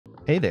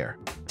Hey there,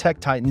 tech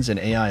titans and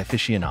AI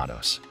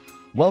aficionados.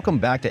 Welcome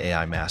back to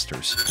AI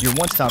Masters, your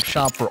one-stop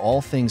shop for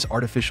all things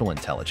artificial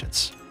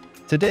intelligence.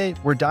 Today,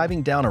 we're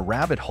diving down a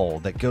rabbit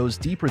hole that goes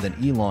deeper than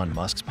Elon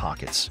Musk's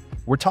pockets.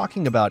 We're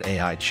talking about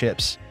AI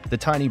chips, the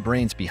tiny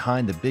brains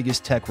behind the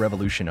biggest tech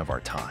revolution of our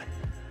time.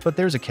 But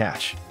there's a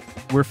catch.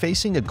 We're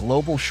facing a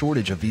global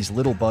shortage of these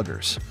little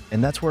buggers,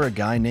 and that's where a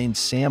guy named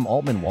Sam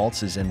Altman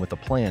waltzes in with a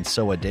plan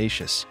so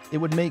audacious, it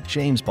would make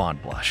James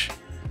Bond blush.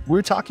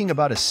 We're talking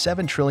about a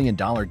 $7 trillion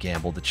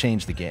gamble to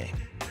change the game.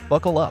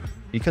 Buckle up,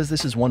 because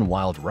this is one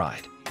wild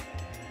ride.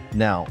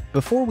 Now,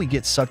 before we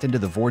get sucked into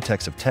the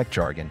vortex of tech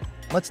jargon,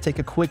 let's take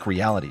a quick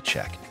reality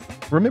check.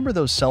 Remember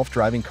those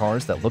self-driving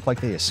cars that look like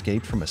they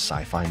escaped from a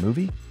sci-fi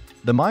movie?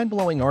 The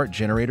mind-blowing art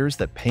generators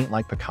that paint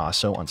like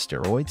Picasso on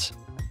steroids?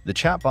 The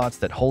chatbots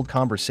that hold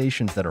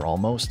conversations that are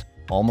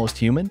almost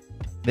human?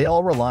 They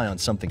all rely on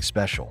something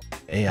special: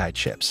 AI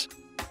chips.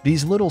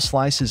 These little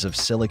slices of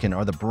silicon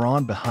are the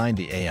brawn behind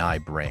the AI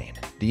brain,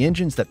 the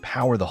engines that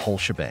power the whole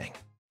shebang.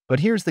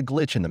 But here's the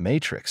glitch in the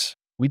matrix: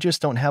 we just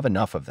don't have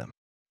enough of them.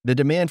 The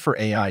demand for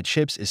AI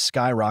chips is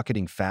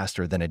skyrocketing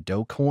faster than a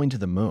Dogecoin to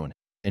the moon,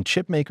 and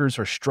chip makers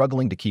are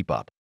struggling to keep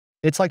up.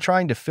 It's like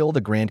trying to fill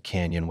the Grand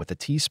Canyon with a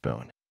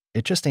teaspoon.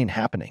 It just ain't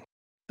happening.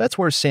 That's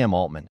where Sam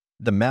Altman,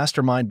 the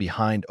mastermind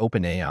behind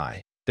OpenAI,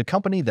 the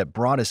company that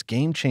brought us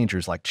game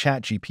changers like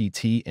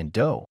ChatGPT and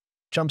Doe,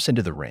 jumps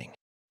into the ring.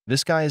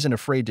 This guy isn't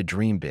afraid to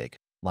dream big,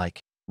 like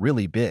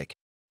really big.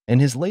 And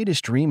his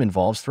latest dream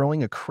involves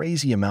throwing a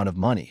crazy amount of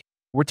money.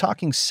 We're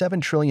talking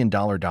 $7 trillion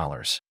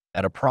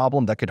at a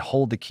problem that could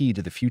hold the key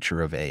to the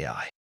future of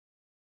AI.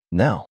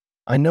 Now,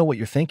 I know what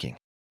you're thinking.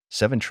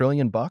 $7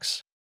 trillion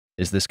bucks?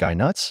 Is this guy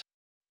nuts?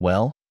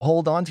 Well,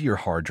 hold on to your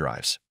hard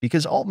drives,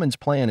 because Altman's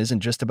plan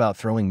isn't just about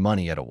throwing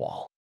money at a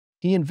wall.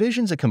 He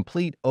envisions a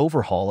complete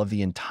overhaul of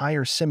the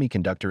entire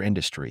semiconductor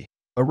industry,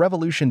 a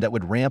revolution that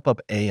would ramp up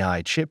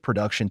AI chip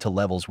production to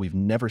levels we've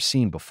never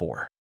seen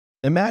before.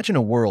 Imagine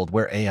a world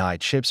where AI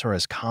chips are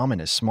as common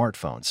as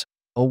smartphones,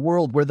 a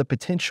world where the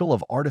potential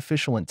of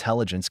artificial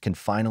intelligence can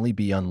finally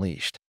be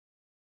unleashed.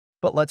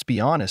 But let's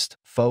be honest,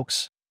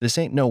 folks, this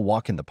ain't no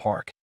walk in the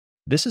park.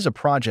 This is a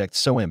project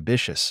so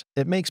ambitious,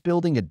 it makes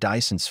building a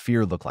Dyson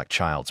sphere look like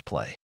child's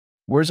play.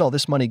 Where's all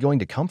this money going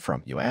to come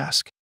from, you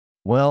ask?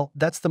 Well,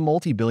 that's the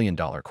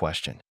multi-billion-dollar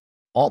question.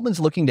 Altman's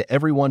looking to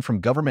everyone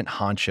from government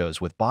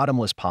honchos with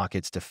bottomless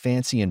pockets to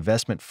fancy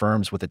investment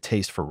firms with a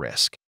taste for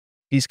risk.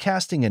 He's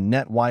casting a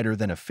net wider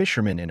than a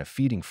fisherman in a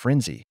feeding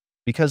frenzy,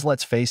 because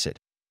let's face it,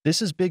 this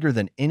is bigger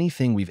than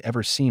anything we've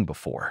ever seen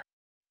before.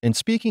 And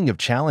speaking of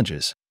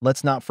challenges,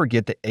 let's not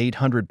forget the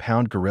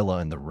 800-pound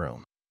gorilla in the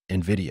room: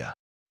 NVIDIA.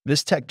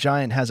 This tech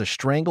giant has a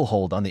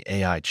stranglehold on the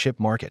AI chip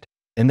market,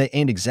 and they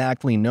ain't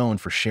exactly known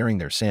for sharing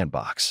their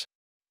sandbox.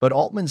 But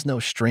Altman's no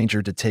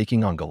stranger to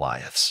taking on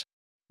Goliaths.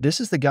 This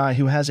is the guy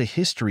who has a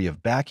history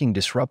of backing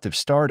disruptive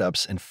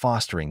startups and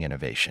fostering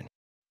innovation.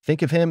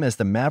 Think of him as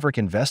the maverick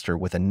investor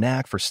with a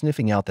knack for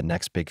sniffing out the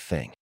next big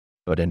thing.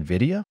 But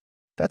NVIDIA?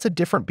 That's a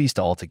different beast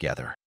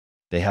altogether.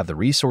 They have the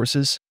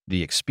resources,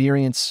 the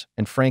experience,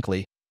 and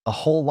frankly, a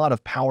whole lot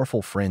of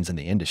powerful friends in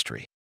the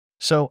industry.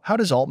 So how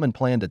does Altman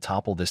plan to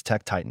topple this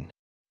tech titan?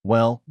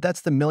 Well, that's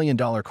the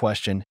million-dollar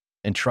question,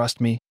 and trust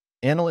me,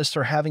 analysts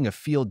are having a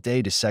field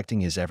day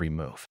dissecting his every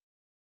move.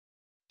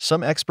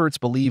 Some experts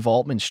believe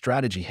Altman's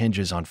strategy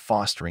hinges on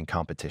fostering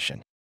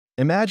competition.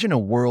 Imagine a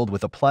world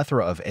with a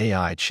plethora of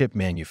AI chip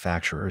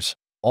manufacturers,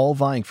 all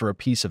vying for a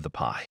piece of the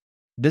pie.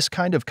 This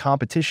kind of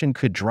competition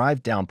could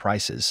drive down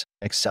prices,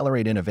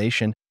 accelerate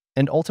innovation,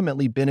 and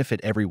ultimately benefit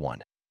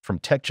everyone, from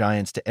tech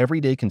giants to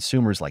everyday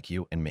consumers like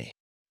you and me.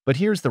 But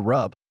here's the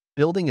rub: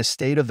 building a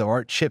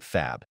state-of-the-art chip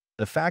fab,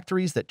 the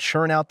factories that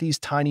churn out these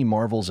tiny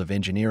marvels of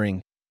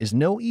engineering, is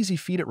no easy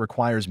feat. It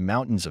requires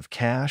mountains of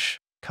cash,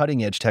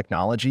 cutting-edge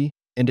technology,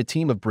 and a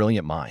team of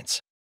brilliant minds.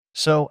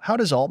 So, how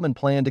does Altman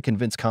plan to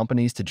convince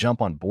companies to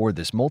jump on board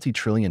this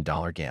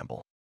multi-trillion-dollar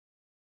gamble?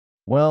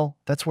 Well,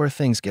 that's where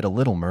things get a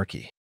little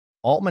murky.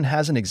 Altman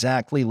hasn't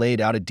exactly laid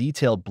out a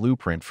detailed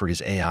blueprint for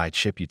his AI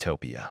chip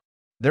utopia.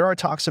 There are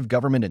talks of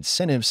government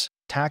incentives,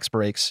 tax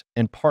breaks,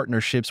 and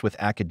partnerships with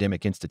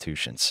academic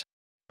institutions.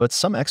 But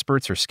some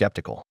experts are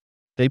skeptical.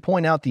 They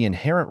point out the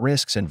inherent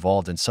risks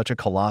involved in such a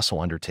colossal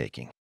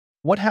undertaking.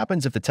 What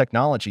happens if the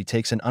technology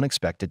takes an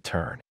unexpected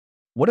turn?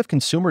 What if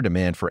consumer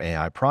demand for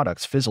AI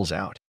products fizzles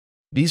out?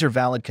 These are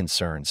valid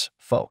concerns,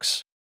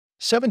 folks.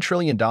 $7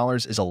 trillion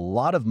is a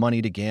lot of money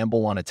to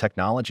gamble on a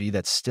technology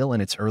that's still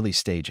in its early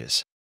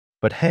stages.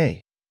 But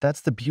hey,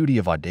 that's the beauty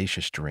of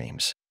audacious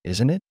dreams,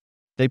 isn't it?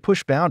 They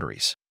push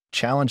boundaries,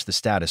 challenge the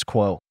status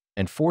quo,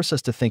 and force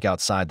us to think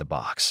outside the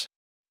box.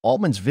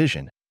 Altman's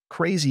vision,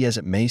 crazy as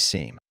it may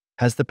seem,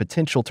 has the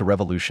potential to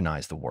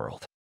revolutionize the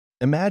world.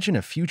 Imagine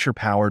a future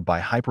powered by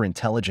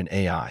hyper-intelligent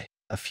AI,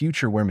 a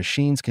future where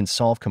machines can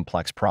solve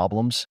complex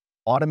problems,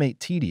 automate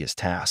tedious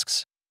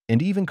tasks,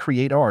 and even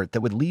create art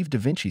that would leave Da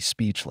Vinci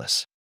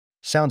speechless.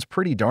 Sounds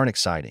pretty darn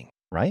exciting,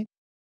 right?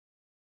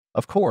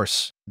 Of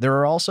course, there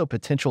are also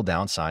potential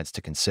downsides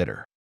to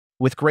consider.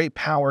 With great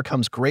power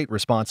comes great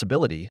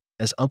responsibility,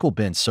 as Uncle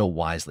Ben so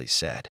wisely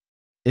said.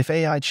 If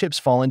AI chips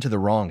fall into the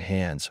wrong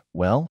hands,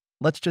 well,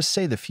 let's just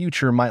say the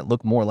future might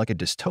look more like a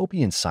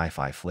dystopian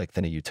sci-fi flick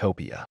than a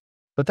utopia.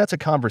 But that's a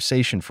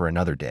conversation for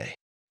another day.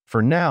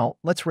 For now,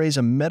 let's raise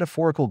a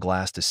metaphorical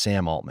glass to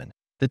Sam Altman,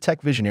 the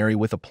tech visionary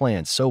with a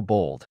plan so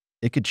bold,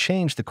 it could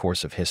change the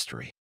course of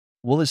history.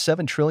 Will his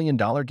 $7 trillion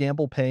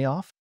gamble pay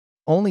off?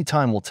 Only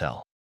time will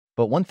tell.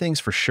 But one thing's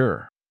for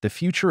sure, the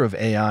future of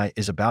AI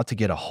is about to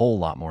get a whole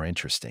lot more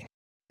interesting.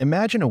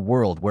 Imagine a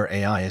world where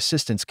AI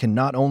assistants can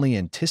not only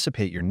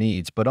anticipate your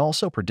needs but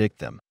also predict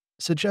them,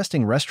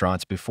 suggesting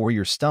restaurants before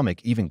your stomach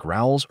even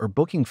growls or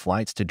booking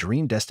flights to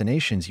dream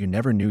destinations you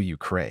never knew you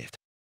craved.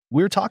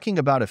 We're talking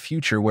about a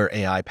future where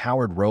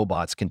AI-powered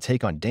robots can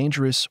take on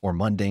dangerous or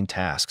mundane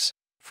tasks,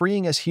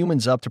 freeing us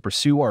humans up to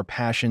pursue our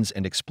passions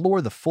and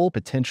explore the full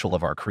potential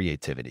of our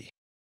creativity.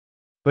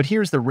 But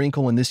here's the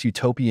wrinkle in this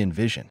utopian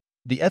vision: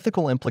 the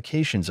ethical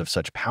implications of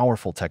such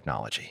powerful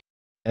technology.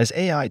 As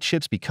AI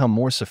chips become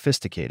more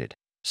sophisticated,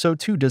 so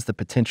too does the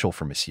potential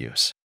for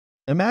misuse.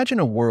 Imagine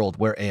a world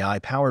where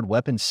AI-powered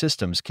weapon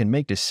systems can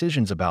make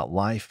decisions about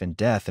life and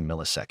death in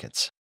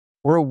milliseconds.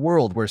 Or a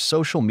world where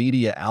social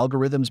media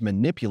algorithms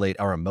manipulate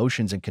our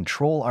emotions and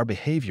control our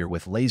behavior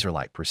with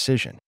laser-like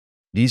precision.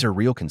 These are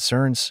real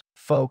concerns,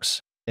 folks,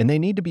 and they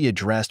need to be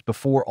addressed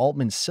before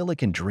Altman's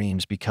silicon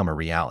dreams become a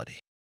reality.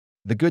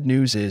 The good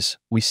news is,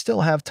 we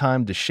still have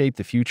time to shape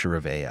the future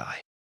of AI.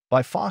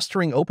 By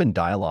fostering open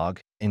dialogue,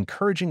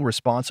 encouraging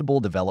responsible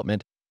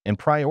development, and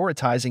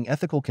prioritizing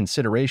ethical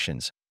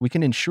considerations, we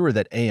can ensure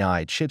that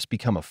AI chips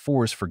become a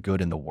force for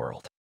good in the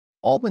world.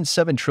 Altman's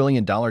 $7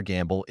 trillion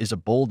gamble is a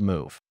bold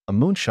move, a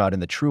moonshot in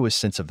the truest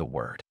sense of the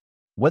word.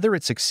 Whether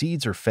it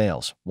succeeds or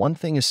fails, one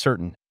thing is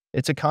certain: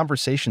 it's a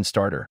conversation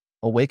starter,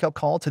 a wake-up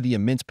call to the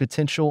immense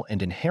potential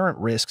and inherent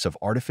risks of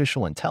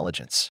artificial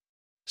intelligence.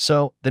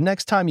 So, the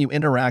next time you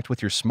interact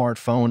with your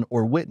smartphone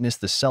or witness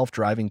the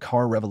self-driving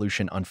car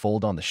revolution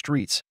unfold on the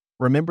streets,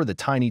 remember the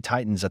tiny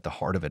titans at the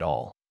heart of it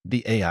all: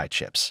 the AI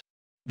chips.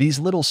 These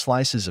little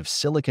slices of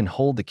silicon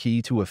hold the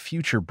key to a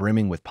future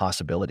brimming with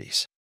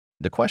possibilities.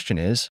 The question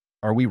is,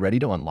 are we ready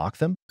to unlock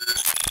them?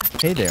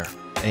 Hey there,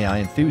 AI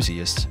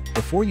enthusiasts.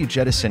 Before you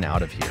jettison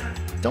out of here,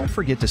 don't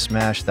forget to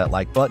smash that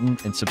like button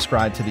and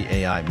subscribe to the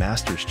AI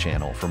Masters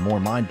channel for more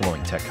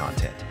mind-blowing tech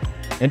content.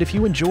 And if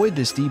you enjoyed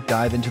this deep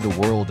dive into the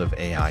world of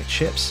AI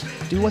chips,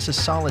 do us a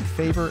solid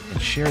favor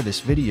and share this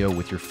video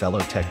with your fellow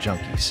tech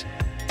junkies.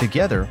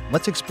 Together,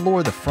 let's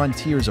explore the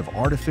frontiers of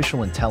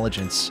artificial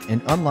intelligence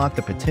and unlock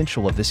the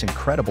potential of this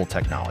incredible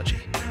technology.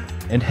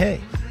 And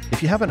hey,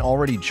 if you haven't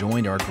already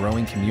joined our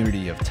growing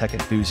community of tech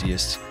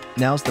enthusiasts,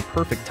 now's the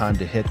perfect time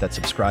to hit that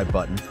subscribe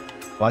button.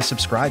 By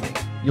subscribing,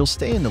 you'll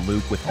stay in the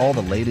loop with all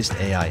the latest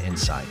AI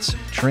insights,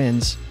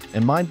 trends,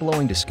 and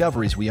mind-blowing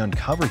discoveries we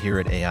uncover here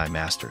at AI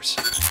Masters.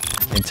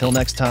 Until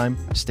next time,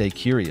 stay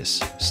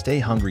curious, stay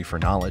hungry for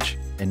knowledge,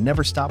 and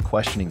never stop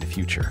questioning the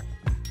future.